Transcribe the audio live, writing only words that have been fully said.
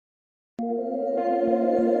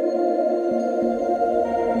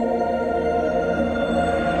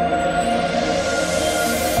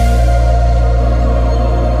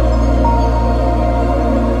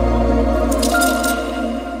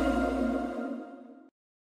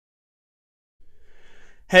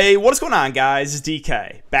Hey, what is going on, guys? It's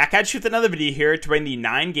DK. Back at you with another video here to bring the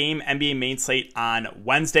 9-game NBA main slate on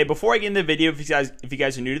Wednesday. Before I get into the video, if you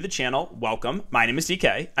guys are new to the channel, welcome. My name is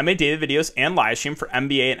DK. I make daily videos and live stream for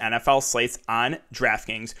NBA and NFL slates on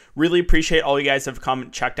Draftkings. Really appreciate all you guys have come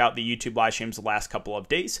and checked out the YouTube live streams the last couple of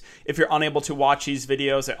days. If you're unable to watch these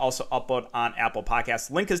videos, I also upload on Apple Podcasts.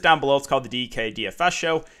 Link is down below. It's called the DK DFS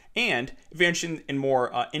Show. And if you're interested in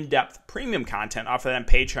more in-depth premium content, offer that on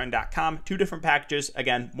patreon.com. 2 different packages.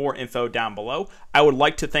 Again, more info down below. I would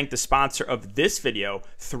like to thank the sponsor of this video,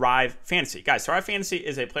 Thrive Fantasy. Guys, Thrive Fantasy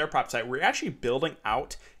is a player prop site. We're actually building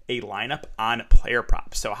out a lineup on player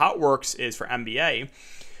props. So how it works is for NBA,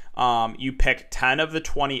 you pick 10 of the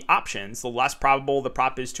 20 options. The less probable the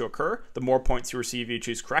prop is to occur, the more points you receive if you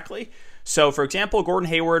choose correctly. So, for example, Gordon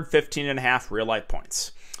Hayward, 15.5 real-life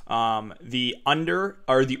points. The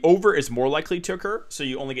over is more likely to occur, so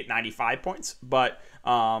you only get 95 points. But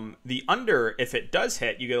the under, if it does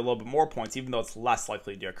hit, you get a little bit more points, even though it's less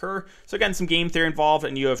likely to occur. So again, some game theory involved,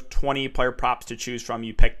 and you have 20 player props to choose from.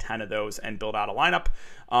 You pick 10 of those and build out a lineup.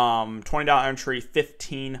 $20 entry,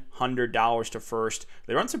 $1,500 to first.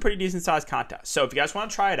 They run some pretty decent sized contests. So if you guys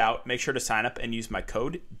want to try it out, make sure to sign up and use my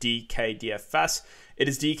code DKDFS. It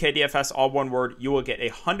is DKDFS, all one word. You will get a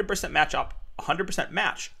 100% match up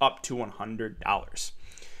to $100.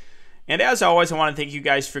 And as always, I want to thank you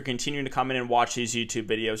guys for continuing to come in and watch these YouTube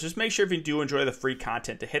videos. Just make sure if you do enjoy the free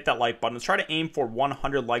content to hit that like button. Let's try to aim for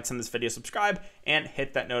 100 likes on this video. Subscribe and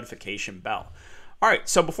hit that notification bell. All right,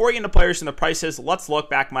 so before we get into players and the prices, let's look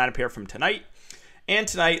back my lineup here from tonight. And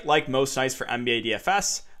tonight, like most nights for NBA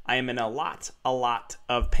DFS, I am in a lot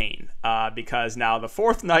of pain because now the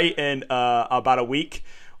 4th night in about a week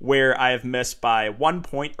where I have missed by 1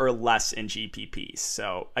 point or less in GPPs.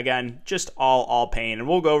 So again, just all pain. And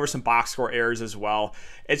we'll go over some box score errors as well.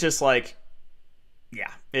 It's just like,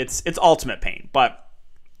 yeah, it's ultimate pain. But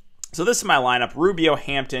so this is my lineup: Rubio,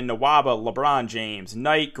 Hampton, Nwaba, LeBron James,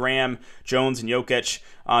 Knight, Graham, Jones, and Jokic.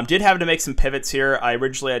 Did have to make some pivots here. I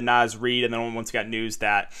originally had Naz Reid, and then once got news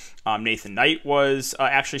that Nathan Knight was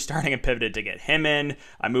actually starting, and pivoted to get him in.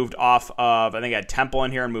 I moved off of, I think I had Temple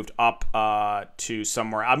in here and moved up to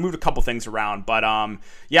somewhere. I moved a couple things around, but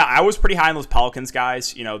yeah, I was pretty high on those Pelicans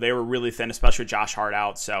guys. You know, they were really thin, especially with Josh Hart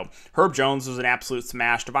out. So Herb Jones was an absolute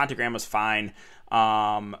smash. Devontae Graham was fine.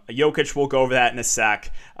 Jokic, we'll go over that in a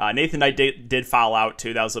sec. Nathan Knight did foul out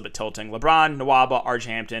too. That was a little bit tilting. LeBron, Nwaba, RJ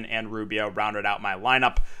Hampton, and Rubio rounded out my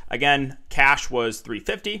lineup. Again, cash was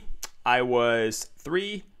 350. I was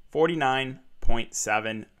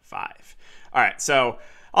 349.75. All right, so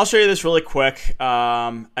I'll show you this really quick.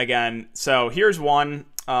 Again, so here's one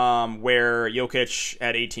where Jokic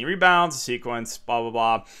had 18 rebounds, a sequence, blah, blah,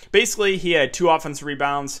 blah. Basically, he had 2 offensive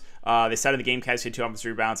rebounds. They said in the game cast he had 2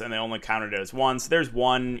 offensive rebounds, and they only counted it as 1. So there's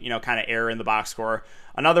one, kind of error in the box score.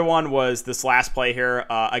 Another one was this last play here.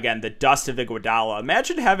 Again, the dust of Iguodala.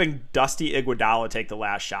 Imagine having Dusty Iguodala take the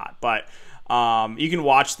last shot. But you can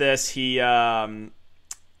watch this. So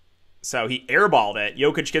he airballed it.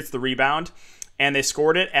 Jokic gets the rebound, and they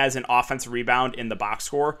scored it as an offensive rebound in the box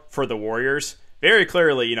score for the Warriors. Very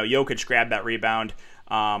clearly, Jokic grabbed that rebound.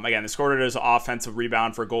 Again, they scored it as an offensive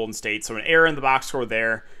rebound for Golden State. So an error in the box score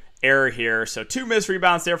there, error here. So 2 missed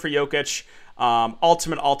rebounds there for Jokic.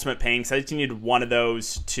 Ultimate pain, because I just needed one of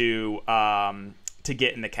those to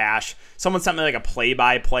get in the cash. Someone sent me like a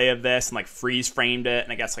play-by-play of this and like freeze framed it,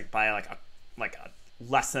 and I guess like by like a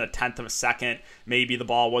less than a 1/10 of a second, maybe the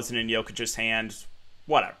ball wasn't in Jokic's hand.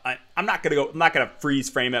 Whatever. I'm not gonna freeze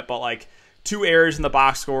frame it, but like 2 errors in the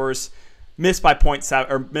box scores, missed by 0.7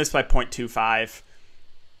 or missed by 0.25.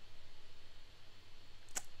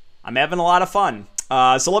 I'm having a lot of fun.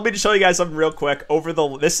 So let me just show you guys something real quick.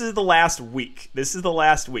 This is the last week.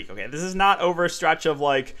 Okay, this is not over a stretch of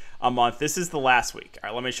like a month. This is the last week. All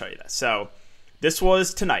right, let me show you this. So this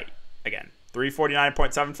was tonight. Again,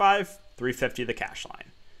 349.75, 350 the cash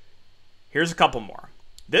line. Here's a couple more.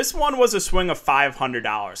 This one was a swing of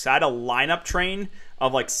 $500. So I had a lineup train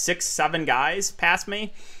of like 6-7 guys past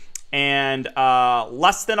me, and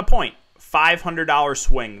less than a point. $500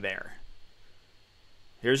 swing there.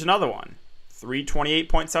 Here's another one.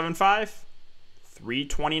 328.75,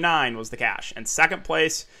 329 was the cash. And second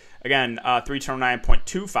place, again,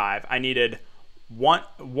 329.25. I needed one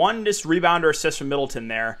just rebound or assist from Middleton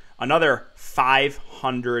there. Another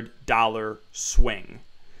 $500 swing.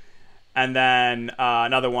 And then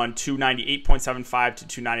another one, 298.75 to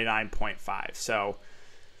 299.5. So,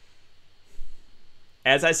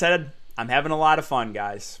 as I said, I'm having a lot of fun,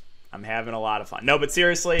 guys. I'm having a lot of fun. No, but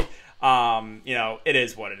seriously, You know, it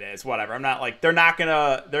is what it is. Whatever. I'm not like they're not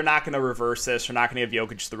gonna reverse this. They're not gonna give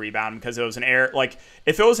Jokic the rebound because it was an error. Like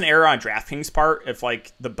if it was an error on DraftKings part, if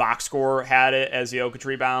like the box score had it as the Jokic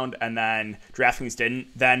rebound and then DraftKings didn't,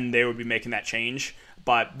 then they would be making that change.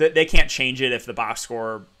 But they can't change it if the box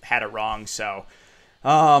score had it wrong. So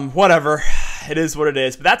whatever. It is what it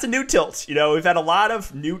is. But that's a new tilt. You know, we've had a lot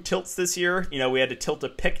of new tilts this year. You know, we had to tilt a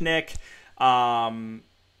picnic.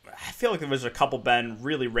 I feel like there was a couple been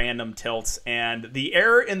really random tilts, and the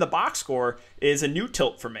error in the box score is a new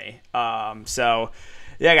tilt for me. So,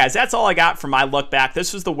 yeah, guys, that's all I got for my look back.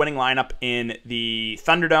 This was the winning lineup in the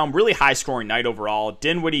Thunderdome. Really high-scoring night overall.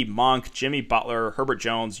 Dinwiddie, Monk, Jimmy Butler, Herbert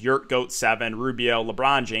Jones, Yurt Goat 7, Rubio,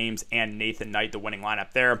 LeBron James, and Nathan Knight, the winning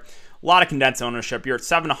lineup there. A lot of condensed ownership. Yurt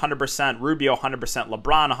 7, 100%, Rubio, 100%,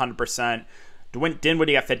 LeBron, 100%.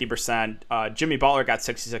 Dinwiddie got 50%, Jimmy Butler got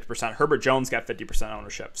 66%, Herbert Jones got 50%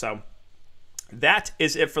 ownership. So that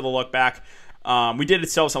is it for the look back. We did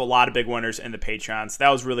still have a lot of big winners in the Patreons. That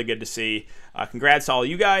was really good to see. Congrats to all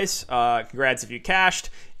you guys. Congrats if you cashed.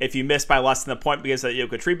 If you missed by less than a point because of the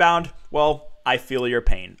Jokic rebound, well, I feel your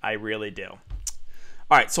pain. I really do. All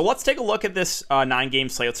right, so let's take a look at this 9-game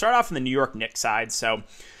slate. Let's start off on the New York Knicks side. So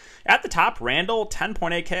at the top, Randall,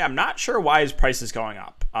 10.8K. I'm not sure why his price is going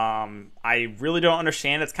up. I really don't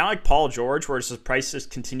understand. It's kind of like Paul George, where his prices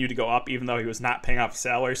continue to go up even though he was not paying off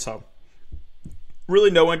salary. So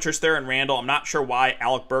really no interest there in Randall. I'm not sure why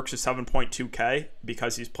Alec Burks is 7.2K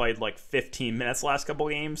because he's played like 15 minutes the last couple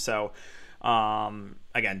games. So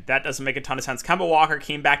again, that doesn't make a ton of sense. Kemba Walker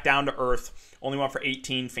came back down to earth, only went for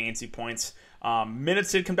 18 fancy points. Minutes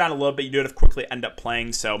did come down a little bit. You did have quickly end up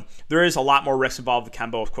playing, so there is a lot more risk involved with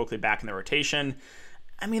Kemba with quickly back in the rotation.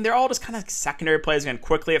 I mean, they're all just kind of secondary plays. Again,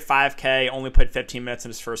 quickly at 5K, only played 15 minutes in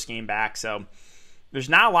his first game back, so there's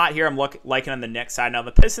not a lot here I'm liking on the Knicks side. Now,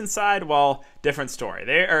 the Pistons side, well, different story.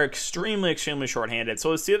 They are extremely, extremely shorthanded,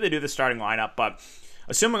 so let's see if they do the starting lineup, but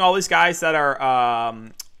assuming all these guys that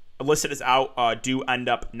are listed as out do end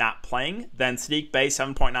up not playing, then Sadiq Bey,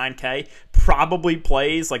 7.9K, probably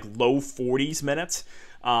plays like low 40s minutes.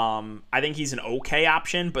 I think he's an okay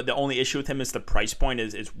option, but the only issue with him is the price point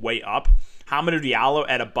is way up. Hamidou Diallo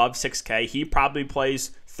at above 6K, he probably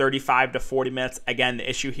plays 35 to 40 minutes. Again, the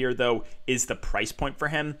issue here, though, is the price point for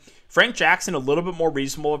him. Frank Jackson, a little bit more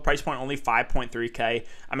reasonable of price point, only 5.3K.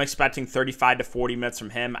 I'm expecting 35 to 40 minutes from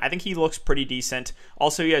him. I think he looks pretty decent.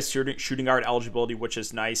 Also, he has shooting guard eligibility, which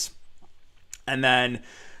is nice. And then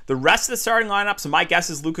the rest of the starting lineup, so my guess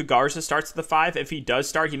is Luka Garza starts at the 5. If he does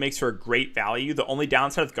start, he makes for a great value. The only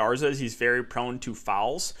downside with Garza is he's very prone to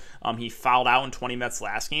fouls. He fouled out in 20 minutes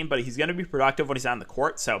last game, but he's going to be productive when he's on the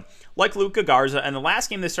court. So, like Luka Garza, and the last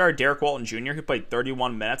game they started Derek Walton Jr., who played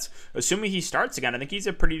 31 minutes. Assuming he starts again, I think he's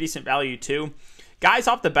a pretty decent value too. Guys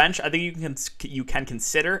off the bench, I think you can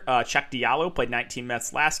consider. Check Diallo, played 19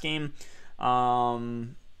 minutes last game.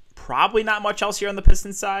 Probably not much else here on the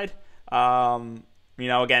Pistons side. You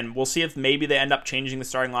know, again, we'll see if maybe they end up changing the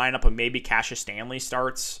starting lineup, and maybe Cassius Stanley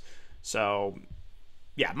starts. So,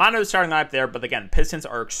 yeah, monitor the starting lineup there. But again, Pistons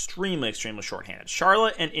are extremely, extremely shorthanded.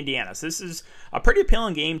 Charlotte and Indiana. So this is a pretty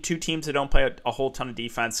appealing game. Two teams that don't play a whole ton of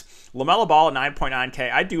defense. LaMelo Ball at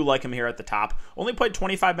 9.9K. I do like him here at the top. Only played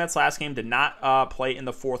 25 minutes last game. Did not play in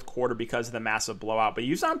the fourth quarter because of the massive blowout. But he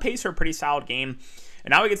was on pace for a pretty solid game.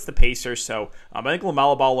 And now he gets the Pacers, so I think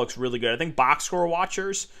LaMelo Ball looks really good. I think box score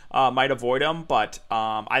watchers might avoid him, but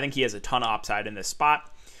I think he has a ton of upside in this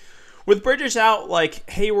spot. With Bridges out, like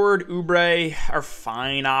Hayward, Oubre are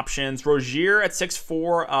fine options. Rozier at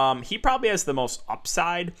 6'4", he probably has the most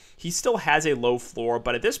upside. He still has a low floor,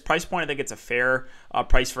 but at this price point, I think it's a fair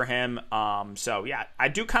price for him. So, yeah, I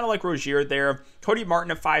do kind of like Rozier there. Cody Martin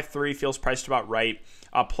at 5'3", feels priced about right.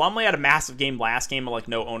 Plumlee had a massive game last game, like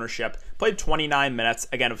no ownership. Played 29 minutes.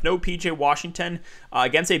 Again, with no PJ Washington,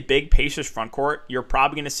 against a big Pacers front court, you're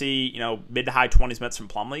probably going to see, mid to high 20s minutes from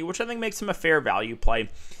Plumlee, which I think makes him a fair value play.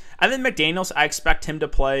 And then McDaniels, I expect him to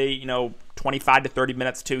play, 25 to 30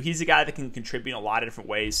 minutes too. He's a guy that can contribute in a lot of different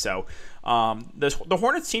ways. So the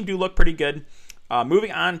Hornets team do look pretty good.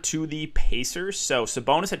 Moving on to the Pacers. So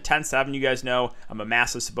Sabonis at 10-7. You guys know I'm a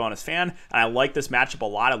massive Sabonis fan, and I like this matchup a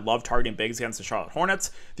lot. I love targeting bigs against the Charlotte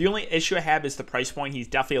Hornets. The only issue I have is the price point. He's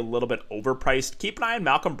definitely a little bit overpriced. Keep an eye on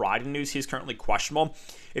Malcolm Brogdon news. He's currently questionable.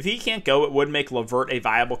 If he can't go, it would make LeVert a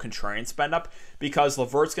viable contrarian spend up because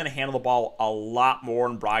LeVert's going to handle the ball a lot more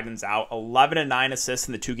when Brogdon's out. 11 and 9 assists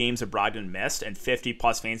in the 2 games that Brogdon missed and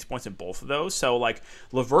 50-plus fantasy points in both of those. So,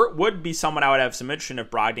 LeVert would be someone I would have some interest in if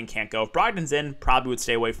Brogdon can't go. If Brogdon's in, probably would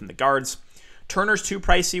stay away from the guards. Turner's too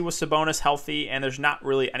pricey with Sabonis healthy, and there's not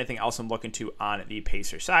really anything else I'm looking to on the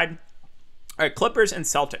Pacers side. All right, Clippers and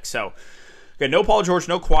Celtics. So, We got no Paul George,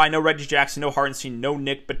 no Kawhi, no Reggie Jackson, no Hartenstein, no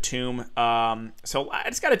Nick Batum. So I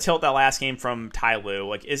just got to tilt that last game from Ty Lue.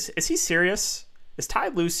 Like, is he serious? Is Ty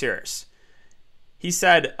Lue serious? He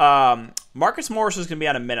said Marcus Morris was going to be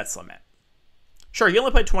on a minutes limit. Sure, he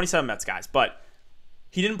only played 27 minutes, guys, but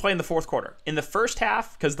he didn't play in the fourth quarter. In the first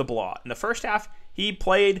half, because of the blowout, in the first half, he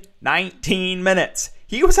played 19 minutes.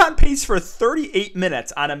 He was on pace for 38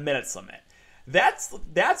 minutes on a minutes limit.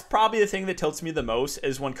 That's probably the thing that tilts me the most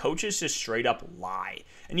is when coaches just straight up lie.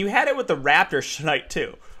 And you had it with the Raptors tonight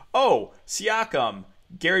too. Oh, Siakam,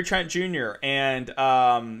 Gary Trent Jr., and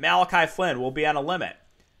Malachi Flynn will be on a limit.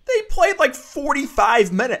 They played like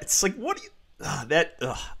 45 minutes. Like, what do you...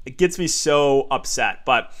 it gets me so upset.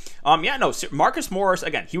 But yeah, no, Marcus Morris,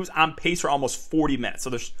 again, he was on pace for almost 40 minutes.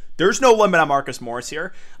 So there's no limit on Marcus Morris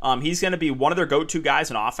here. He's going to be one of their go-to guys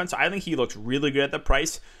in offense. I think he looks really good at the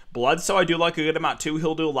price. Bledsoe, I do like a good amount too.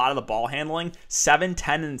 He'll do a lot of the ball handling. 7,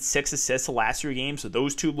 10, and 6 assists the last 3 games. So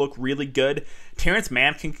those two look really good. Terrence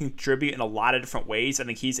Mann can contribute in a lot of different ways. I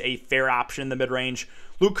think he's a fair option in the mid-range.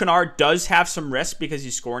 Luke Kennard does have some risk because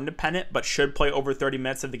he's score independent, but should play over 30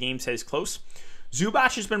 minutes if the game stays close.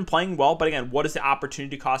 Zubac has been playing well, but again, what is the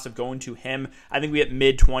opportunity cost of going to him? I think we get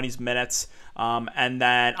mid-20s minutes. And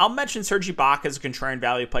then I'll mention Serge Ibaka as a contrarian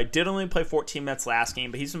value play. Did only play 14 minutes last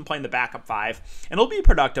game, but he's been playing the backup 5, and he'll be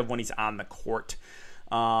productive when he's on the court.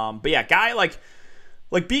 But yeah, guy like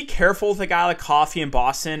be careful with a guy like Coffey in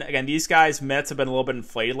Boston. Again, these guys' minutes have been a little bit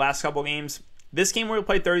inflated last couple games. This game where we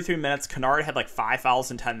played 33 minutes, Kennard had like 5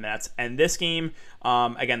 fouls in 10 minutes. And this game,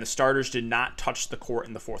 again, the starters did not touch the court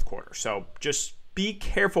in the fourth quarter. So just be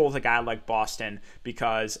careful with a guy like Boston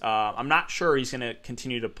because I'm not sure he's going to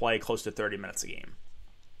continue to play close to 30 minutes a game.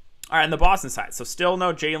 All right, on the Boston side, so still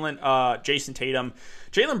no Jason Tatum.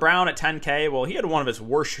 Jaylen Brown at 10K, well, he had one of his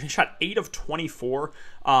worst. He shot 8 of 24,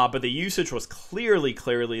 but the usage was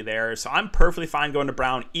clearly there. So I'm perfectly fine going to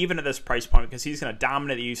Brown even at this price point because he's going to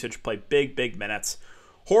dominate the usage, play big minutes.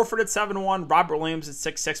 Horford at 7-1, Robert Williams at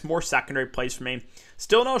 6-6, more secondary plays for me.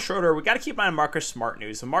 Still no Schroeder. We got to keep an eye on Marcus Smart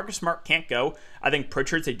news. If Marcus Smart can't go, I think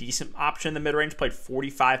Pritchard's a decent option in the mid-range, played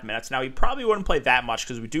 45 minutes. Now, he probably wouldn't play that much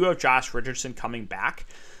because we do have Josh Richardson coming back,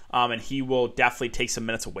 and he will definitely take some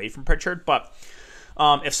minutes away from Pritchard. But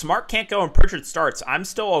if Smart can't go and Pritchard starts, I'm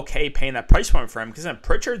still okay paying that price point for him because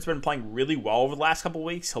Pritchard's been playing really well over the last couple of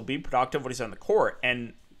weeks. He'll be productive when he's on the court.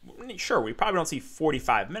 And sure, we probably don't see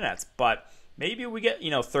 45 minutes, but maybe we get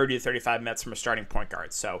 30 to 35 minutes from a starting point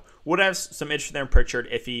guard. So would have some interest there in Pritchard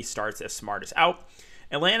if he starts, if Smart is out.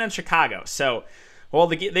 Atlanta and Chicago. So, well,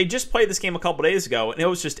 they just played this game a couple days ago, and it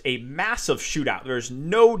was just a massive shootout. There's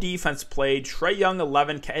no defense played. Trae Young,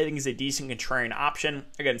 11K, I think is a decent contrarian option.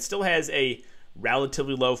 Again, still has a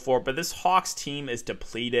relatively low floor, but this Hawks team is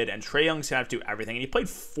depleted, and Trae Young's going to have to do everything. And he played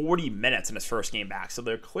 40 minutes in his first game back, so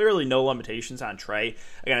there are clearly no limitations on Trae.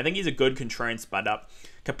 Again, I think he's a good contrarian spot up.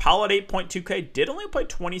 Capella at 8.2K did only play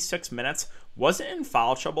 26 minutes, wasn't in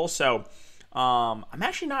foul trouble, so I'm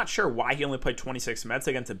actually not sure why he only played 26 minutes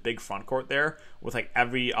against a big front court there with like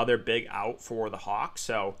every other big out for the Hawks.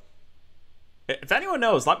 So if anyone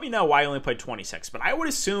knows, let me know why he only played 26. But I would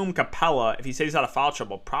assume Capella, if he stays out of foul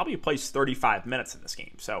trouble, probably plays 35 minutes in this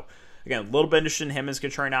game. So again, a little bit interested in him as a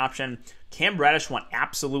contrarian option. Cam Reddish went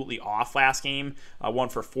absolutely off last game, won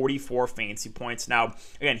for 44 fantasy points. Now,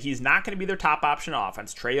 again, he's not going to be their top option on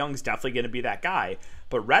offense. Trae Young's definitely going to be that guy.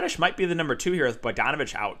 But Reddish might be the number 2 here with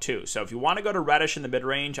Bogdanovich out too. So if you want to go to Reddish in the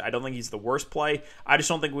mid-range, I don't think he's the worst play. I just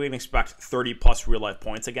don't think we can expect 30-plus real-life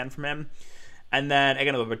points again from him. And then,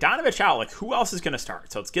 again, with Bogdanovich out, like, who else is going to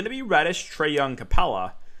start? So it's going to be Reddish, Trae Young,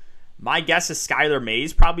 Capella. My guess is Skylar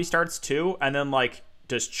Mays probably starts too. And then, like,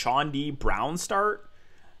 does Chaundi Brown start?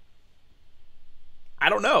 I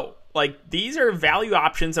don't know. Like, these are value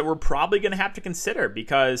options that we're probably going to have to consider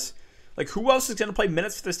because, like, who else is going to play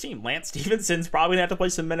minutes for this team? Lance Stephenson's probably going to have to play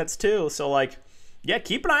some minutes too. So, like, yeah,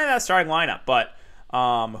 keep an eye on that starting lineup. But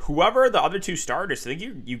whoever the other 2 starters, I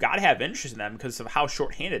think you got to have interest in them because of how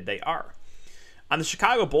shorthanded they are. On the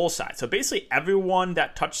Chicago Bulls side, so basically everyone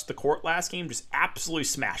that touched the court last game just absolutely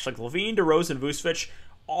smashed. Like Levine, DeRozan, Vucevic,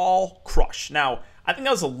 all crushed. Now, I think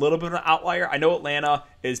that was a little bit of an outlier. I know Atlanta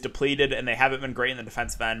is depleted and they haven't been great in the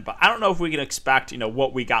defensive end, but I don't know if we can expect,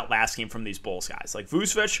 what we got last game from these Bulls guys. Like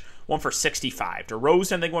Vucevic went for 65.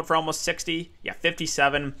 DeRozan, I think, went for almost 60. Yeah,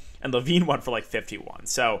 57. And Levine went for like 51.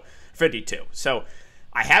 So, 52. So,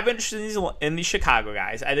 I have interest in these Chicago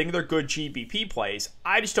guys. I think they're good GBP plays.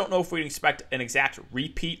 I just don't know if we can expect an exact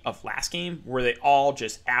repeat of last game where they all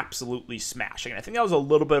just absolutely smash. Again, I think that was a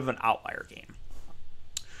little bit of an outlier game.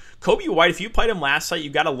 Kobe White, if you played him last night, you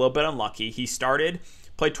got a little bit unlucky. He started,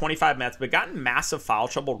 played 25 minutes, but got in massive foul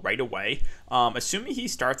trouble right away. Assuming he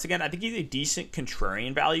starts again, I think he's a decent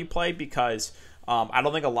contrarian value play because I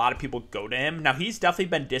don't think a lot of people go to him. Now, he's definitely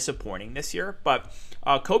been disappointing this year, but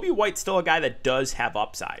Kobe White's still a guy that does have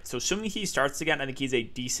upside. So assuming he starts again, I think he's a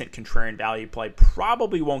decent contrarian value play.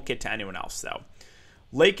 Probably won't get to anyone else, though.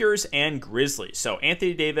 Lakers and Grizzlies. So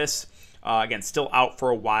Anthony Davis, again, still out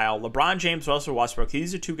for a while. LeBron James, Russell Westbrook,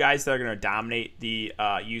 these are two guys that are going to dominate the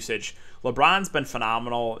usage. LeBron's been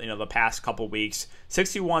phenomenal, the past couple weeks.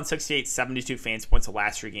 61, 68, 72 fantasy points the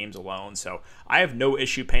last 3 games alone. So I have no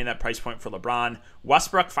issue paying that price point for LeBron.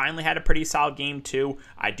 Westbrook finally had a pretty solid game too.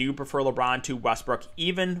 I do prefer LeBron to Westbrook,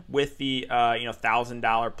 even with the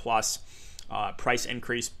 $1,000 plus price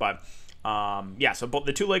increase. But yeah, so both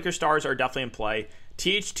the 2 Lakers stars are definitely in play.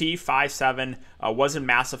 THT 5'7", was in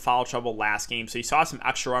massive foul trouble last game, so you saw some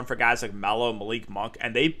extra run for guys like Melo, Malik Monk,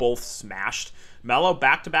 and they both smashed. Melo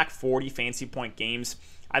back-to-back 40 fantasy point games.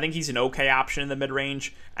 I think he's an okay option in the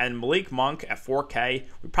mid-range. And Malik Monk at 4K,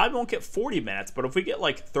 we probably won't get 40 minutes, but if we get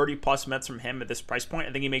like 30-plus minutes from him at this price point,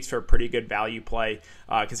 I think he makes for a pretty good value play.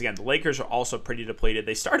 Because, again, the Lakers are also pretty depleted.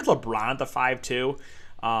 They started LeBron at the 5'2",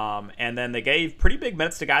 and then they gave pretty big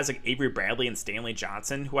minutes to guys like Avery Bradley and Stanley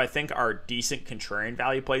Johnson, who I think are decent contrarian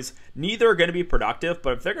value plays. Neither are going to be productive,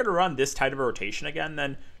 but if they're going to run this tight of a rotation again,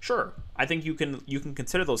 then sure, I think you can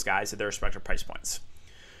consider those guys at their respective price points.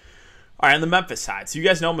 All right, on the Memphis side, so you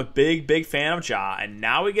guys know I'm a big fan of Ja, and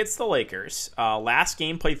now he gets the Lakers. Last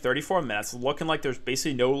game played 34 minutes, looking like there's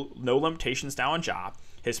basically no limitations now on Ja.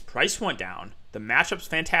 His price went down, the matchup's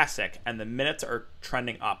fantastic, and the minutes are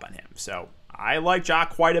trending up on him. So I like Ja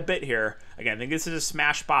quite a bit here. Again, I think this is a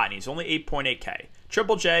smash spot, and he's only 8.8K.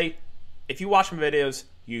 Triple J, if you watch my videos,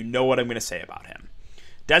 you know what I'm going to say about him.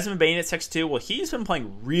 Desmond Bane at 6'2", well, he's been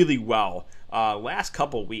playing really well last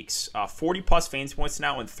couple weeks. 40-plus fantasy points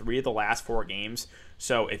now in 3 of the last 4 games.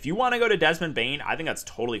 So if you want to go to Desmond Bane, I think that's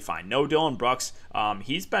totally fine. No Dylan Brooks.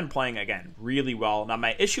 He's been playing, again, really well. Now,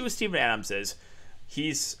 my issue with Steven Adams is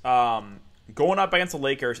he's going up against the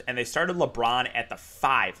Lakers, and they started LeBron at the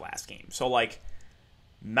 5 last game. So, like,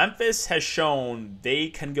 Memphis has shown they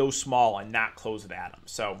can go small and not close with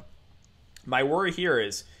Adams. So my worry here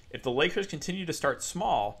is if the Lakers continue to start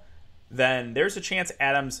small, then there's a chance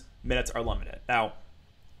Adams' minutes are limited. Now,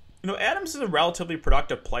 Adams is a relatively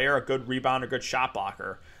productive player, a good rebounder, good shot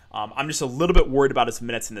blocker. I'm just a little bit worried about his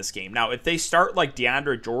minutes in this game. Now, if they start like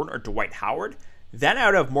DeAndre Jordan or Dwight Howard, then I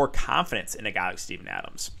would have more confidence in a guy like Steven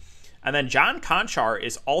Adams. And then John Conchar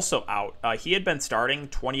is also out. He had been starting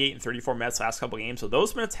 28 and 34 minutes last couple games, so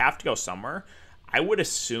those minutes have to go somewhere. I would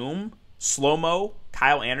assume slow-mo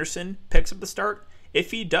Kyle Anderson picks up the start.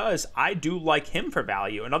 If he does, I do like him for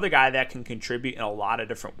value. Another guy that can contribute in a lot of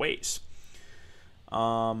different ways.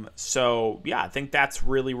 So, yeah, I think that's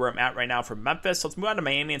really where I'm at right now for Memphis. Let's move on to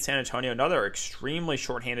Miami and San Antonio. Another extremely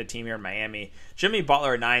shorthanded team here in Miami. Jimmy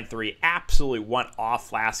Butler at 9'3", absolutely went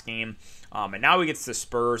off last game. And now he gets the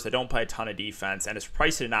Spurs. They don't play a ton of defense, and his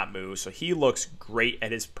price did not move, so he looks great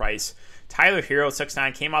at his price. Tyler Hero,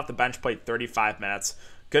 6'9", came off the bench, played 35 minutes.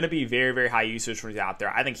 Going to be very high usage when he's out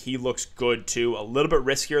there. I think he looks good, too. A little bit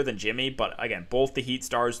riskier than Jimmy, but, again, both the Heat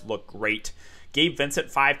stars look great. Gabe Vincent,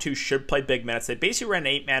 5'2", should play big minutes. They basically ran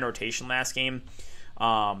an 8-man rotation last game.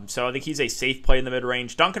 So I think he's a safe play in the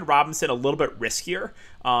mid-range. Duncan Robinson, a little bit riskier.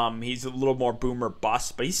 He's a little more boomer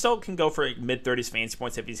bust, but he still can go for mid-30s fantasy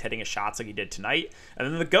points if he's hitting his shots like he did tonight. And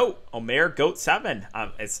then the GOAT, Omer Goat 7.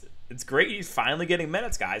 It's great he's finally getting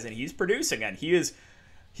minutes, guys, and he's producing. And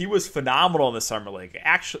he was phenomenal in the Summer League,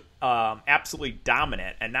 actually, absolutely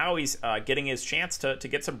dominant. And now he's getting his chance to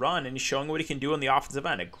get some run, and he's showing what he can do on the offensive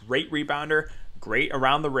end. A great rebounder, great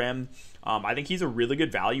around the rim. I think he's a really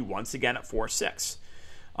good value once again at 4.6.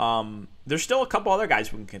 There's still a couple other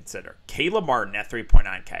guys we can consider. Caleb Martin at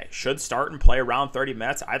 3.9K should start and play around 30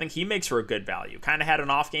 minutes. I think he makes for a good value. Kind of had an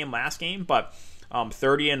off game last game, but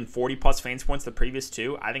 30 and 40 plus fantasy points the previous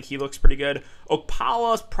 2. I think he looks pretty good.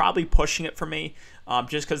 Okpala's probably pushing it for me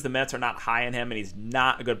just because the minutes are not high on him, and he's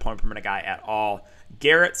not a good point per minute guy at all.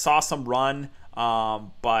 Garrett saw some run,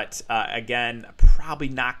 but again, probably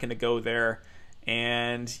not going to go there.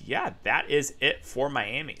 And yeah, that is it for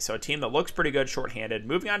Miami. So a team that looks pretty good shorthanded.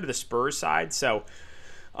 Moving on to the Spurs side. So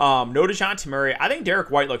no DeJounte Murray. I think Derek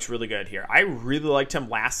White looks really good here. I really liked him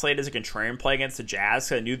last slate as a contrarian play against the Jazz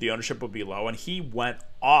because I knew the ownership would be low, and he went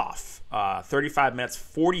off. 35 minutes,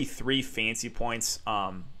 43 fantasy points.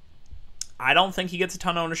 I don't think he gets a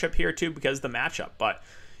ton of ownership here too because of the matchup, but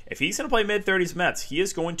if he's going to play mid-30s minutes, he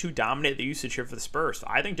is going to dominate the usage here for the Spurs. So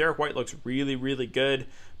I think Derek White looks really good.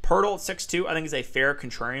 Pirtle at 6'2", I think is a fair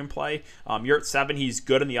contrarian play. You're at 7, he's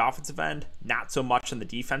good on the offensive end, not so much on the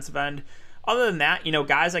defensive end. Other than that,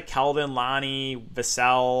 guys like Keldon, Lonnie,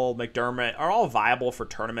 Vassell, McDermott are all viable for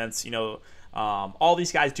tournaments. All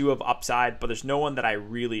these guys do have upside, but there's no one that I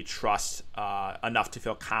really trust enough to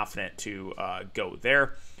feel confident to go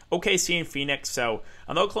there. OKC and Phoenix. So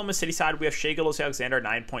on the Oklahoma City side, we have Shai Gilgeous-Alexander,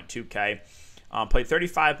 9.2K. Played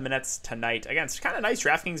 35 minutes tonight. Again, it's kind of nice.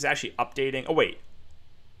 DraftKings is actually updating. Oh, wait.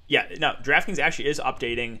 Yeah, no, DraftKings actually is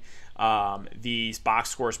updating these box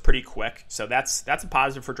scores pretty quick. So that's a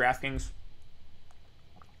positive for DraftKings.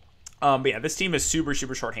 But yeah, this team is super,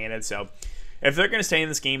 super shorthanded. So if they're going to stay in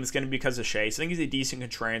this game, it's going to be because of Shai. So I think he's a decent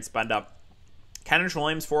contrarian spend up. Kenneth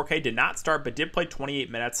Williams, 4K, did not start, but did play 28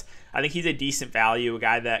 minutes. I think he's a decent value, a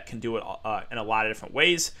guy that can do it in a lot of different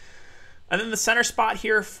ways. And then the center spot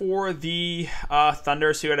here for the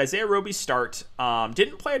Thunder. So you had Isaiah Roby start.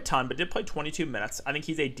 Didn't play a ton, but did play 22 minutes. I think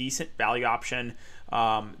he's a decent value option.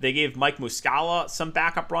 They gave Mike Muscala some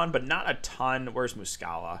backup run, but not a ton. Where's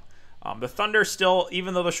Muscala? The Thunder still,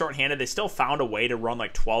 even though they're shorthanded, they still found a way to run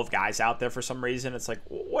like 12 guys out there for some reason. It's like,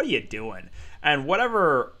 what are you doing? And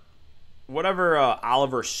whatever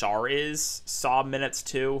Oliver Sarr saw minutes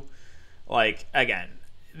too. Like, again,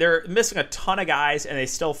 they're missing a ton of guys, and they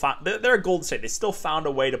still found they're a Golden State. They still found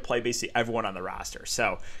a way to play basically everyone on the roster.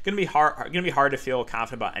 So gonna be hard to feel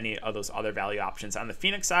confident about any of those other value options on the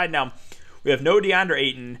Phoenix side. Now we have no DeAndre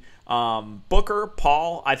Ayton, Booker,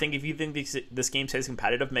 Paul. I think if you think this game stays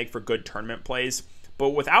competitive, make for good tournament plays.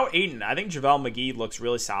 But without Ayton, I think JaVale McGee looks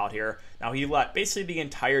really solid here. Now he let basically the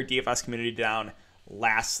entire DFS community down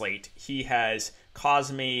last slate. He has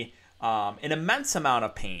caused me an immense amount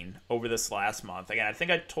of pain over this last month. Again, I think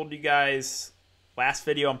I told you guys last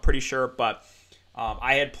video, I'm pretty sure, but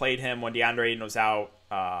I had played him when DeAndre Ayton was out,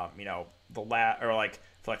 for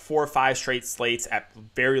like 4 or 5 straight slates at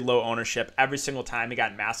very low ownership. Every single time he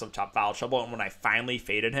got massive top foul trouble, and when I finally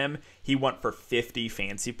faded him, he went for 50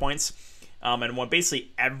 fantasy points. And when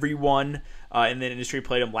basically everyone in the industry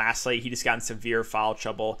played him last slate, he just got in severe foul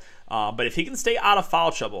trouble. But if he can stay out of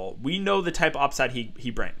foul trouble, we know the type of upside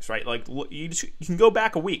he brings, right? Like you can go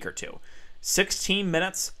back a week or two. 16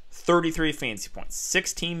 minutes, 33 fantasy points.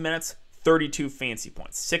 16 minutes, 32 fantasy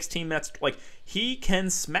points. 16 minutes, like he can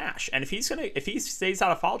smash. And if he stays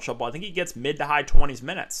out of foul trouble, I think he gets mid to high 20s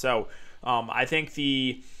minutes. So I think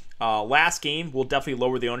the last game will definitely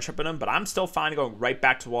lower the ownership in him, but I'm still fine going right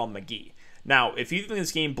back to McGee. Now, if you think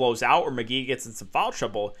this game blows out or McGee gets in some foul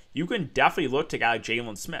trouble, you can definitely look to a guy like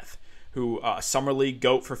Jalen Smith, who Summer League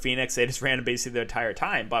GOAT for Phoenix. They just ran him basically the entire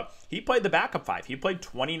time, but he played the backup 5. He played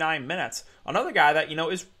 29 minutes. Another guy that,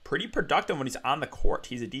 is pretty productive when he's on the court.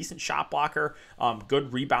 He's a decent shot blocker, good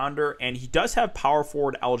rebounder, and he does have power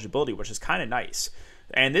forward eligibility, which is kind of nice.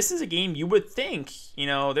 And this is a game you would think,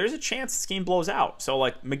 there's a chance this game blows out. So,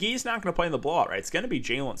 like, McGee's not going to play in the blowout, right? It's going to be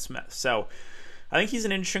Jalen Smith. So I think he's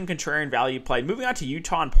an interesting contrarian value play. Moving on to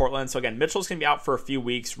Utah and Portland. So again, Mitchell's going to be out for a few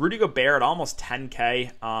weeks. Rudy Gobert at almost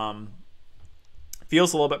 10K.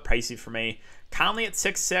 Feels a little bit pricey for me. Conley at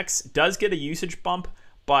 6.6 does get a usage bump,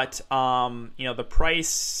 but the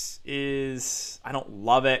price is, I don't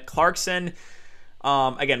love it. Clarkson,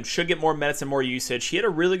 again, should get more minutes and more usage. He had a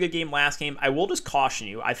really good game last game. I will just caution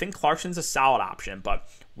you. I think Clarkson's a solid option, but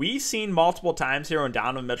we've seen multiple times here when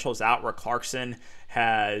Donovan Mitchell's out where Clarkson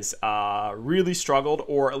has really struggled,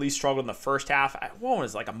 or at least struggled in the first half. What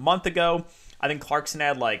was it, like a month ago? I think Clarkson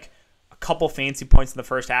had like a couple fancy points in the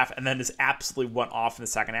first half, and then just absolutely went off in the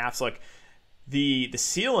second half. So like the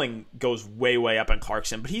ceiling goes way, way up on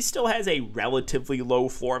Clarkson, but he still has a relatively low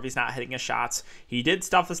floor if he's not hitting his shots. He did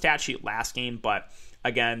stuff the stat sheet last game, but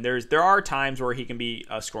again, there are times where he can be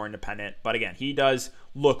scoring dependent. But again, he does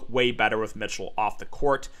look way better with Mitchell off the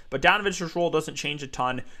court. But Donovan's role doesn't change a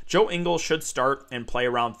ton. Joe Ingles should start and play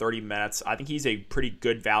around 30 minutes. I think he's a pretty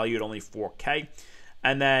good value at only 4K.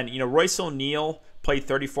 And then, Royce O'Neal played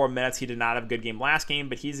 34 minutes. He did not have a good game last game,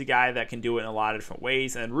 but he's a guy that can do it in a lot of different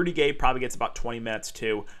ways. And Rudy Gay probably gets about 20 minutes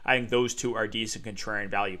too. I think those two are decent contrarian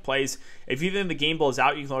value plays. If you think the game blows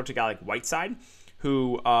out, you can look to a guy like Whiteside,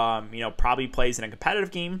 who probably plays in a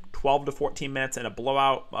competitive game, 12 to 14 minutes, and a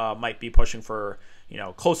blowout might be pushing for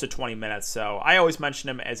close to 20 minutes. So I always mention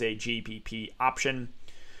him as a GPP option.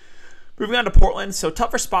 Moving on to Portland, so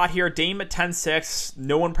tougher spot here. Dame at 10.6.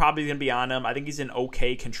 No one probably going to be on him. I think he's an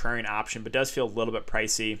okay contrarian option, but does feel a little bit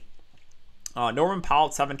pricey. Norman Powell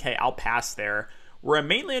at 7K. I'll pass there. Where I'm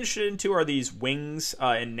mainly interested in are these wings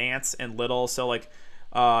in Nance and Little. So like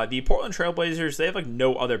The Portland Trailblazers, they have like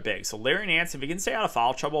no other big. So Larry Nance, if he can stay out of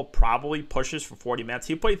foul trouble, probably pushes for 40 minutes.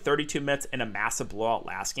 He played 32 minutes in a massive blowout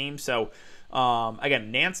last game. So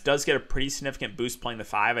again, Nance does get a pretty significant boost playing the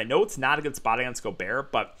 5. I know it's not a good spot against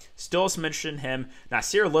Gobert, but still some interest in him.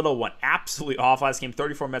 Nasir Little went absolutely off last game,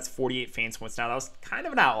 34 minutes, 48 feints points. Now that was kind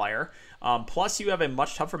of an outlier. Plus you have a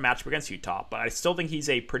much tougher matchup against Utah, but I still think he's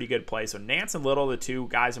a pretty good play. So Nance and Little, the two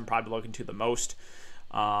guys I'm probably looking to the most.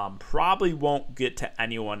 Probably won't get to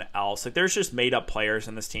anyone else. Like there's just made up players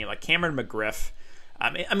in this team, like Cameron McGriff.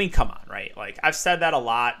 I mean, come on, right? Like I've said that a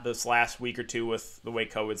lot this last week or two with the way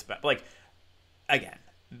COVID's been. Like again,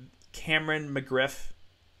 Cameron McGriff,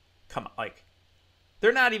 come on, like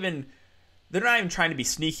they're not even trying to be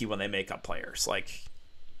sneaky when they make up players. Like,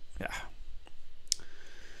 yeah.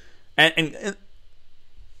 And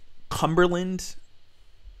Cumberland,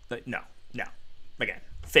 like, no. Again,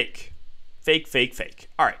 fake.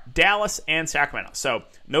 All right, Dallas and Sacramento. So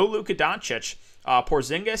no Luka Doncic.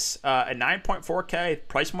 Porzingis at 9.4K.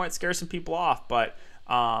 Price might scare some people off, but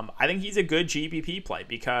I think he's a good GPP play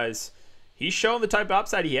because he's shown the type of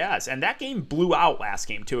upside he has. And that game blew out last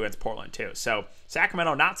game, too, against Portland, too. So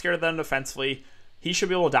Sacramento, not scared of them defensively. He should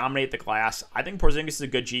be able to dominate the glass. I think Porzingis is a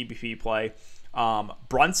good GPP play.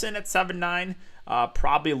 Brunson at 7.9.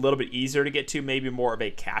 Probably a little bit easier to get to, maybe more of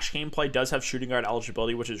a cash game play. Does have shooting guard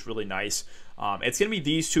eligibility, which is really nice. It's going to be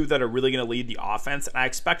these two that are really going to lead the offense, and I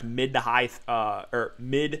expect mid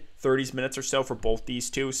 30s minutes or so for both these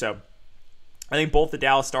two. So I think both the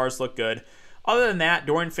Dallas Stars look good. Other than that,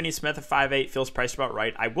 Dorian Finney-Smith at 5.8 feels priced about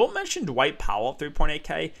right. I will mention Dwight Powell at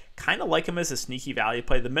 3.8K. Kind of like him as a sneaky value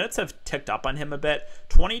play. The minutes have ticked up on him a bit.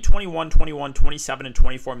 20, 21, 21, 27, and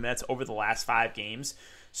 24 minutes over the last 5 games.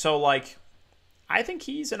 So, like, I think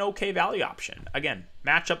he's an okay value option. Again,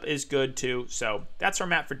 matchup is good too. So that's where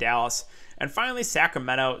I'm at for Dallas. And finally,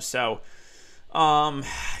 Sacramento. So,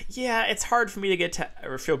 yeah, it's hard for me to get to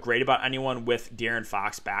or feel great about anyone with De'Aaron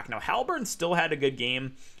Fox back. Now, Halliburton still had a good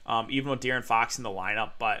game, even with De'Aaron Fox in the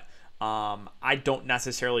lineup, but I don't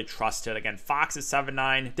necessarily trust it. Again, Fox is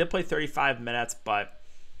 7.9, did play 35 minutes, but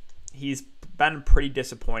he's been pretty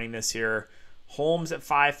disappointing this year. Holmes at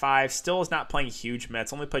 5.5 still is not playing huge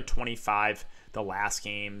minutes, only played 25 the last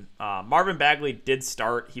game. Marvin Bagley did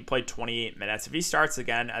start. He played 28 minutes. If he starts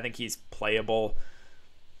again, I think he's playable.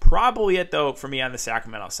 Probably it, though, for me on the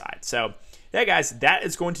Sacramento side. So, yeah, guys, that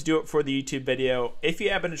is going to do it for the YouTube video. If you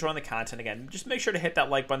have been enjoying the content, again, just make sure to hit that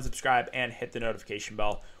like button, subscribe, and hit the notification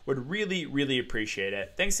bell. Would really, really appreciate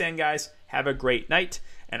it. Thanks again, guys. Have a great night,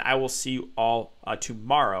 and I will see you all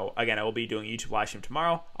tomorrow. Again, I will be doing a YouTube live stream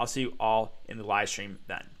tomorrow. I'll see you all in the live stream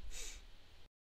then.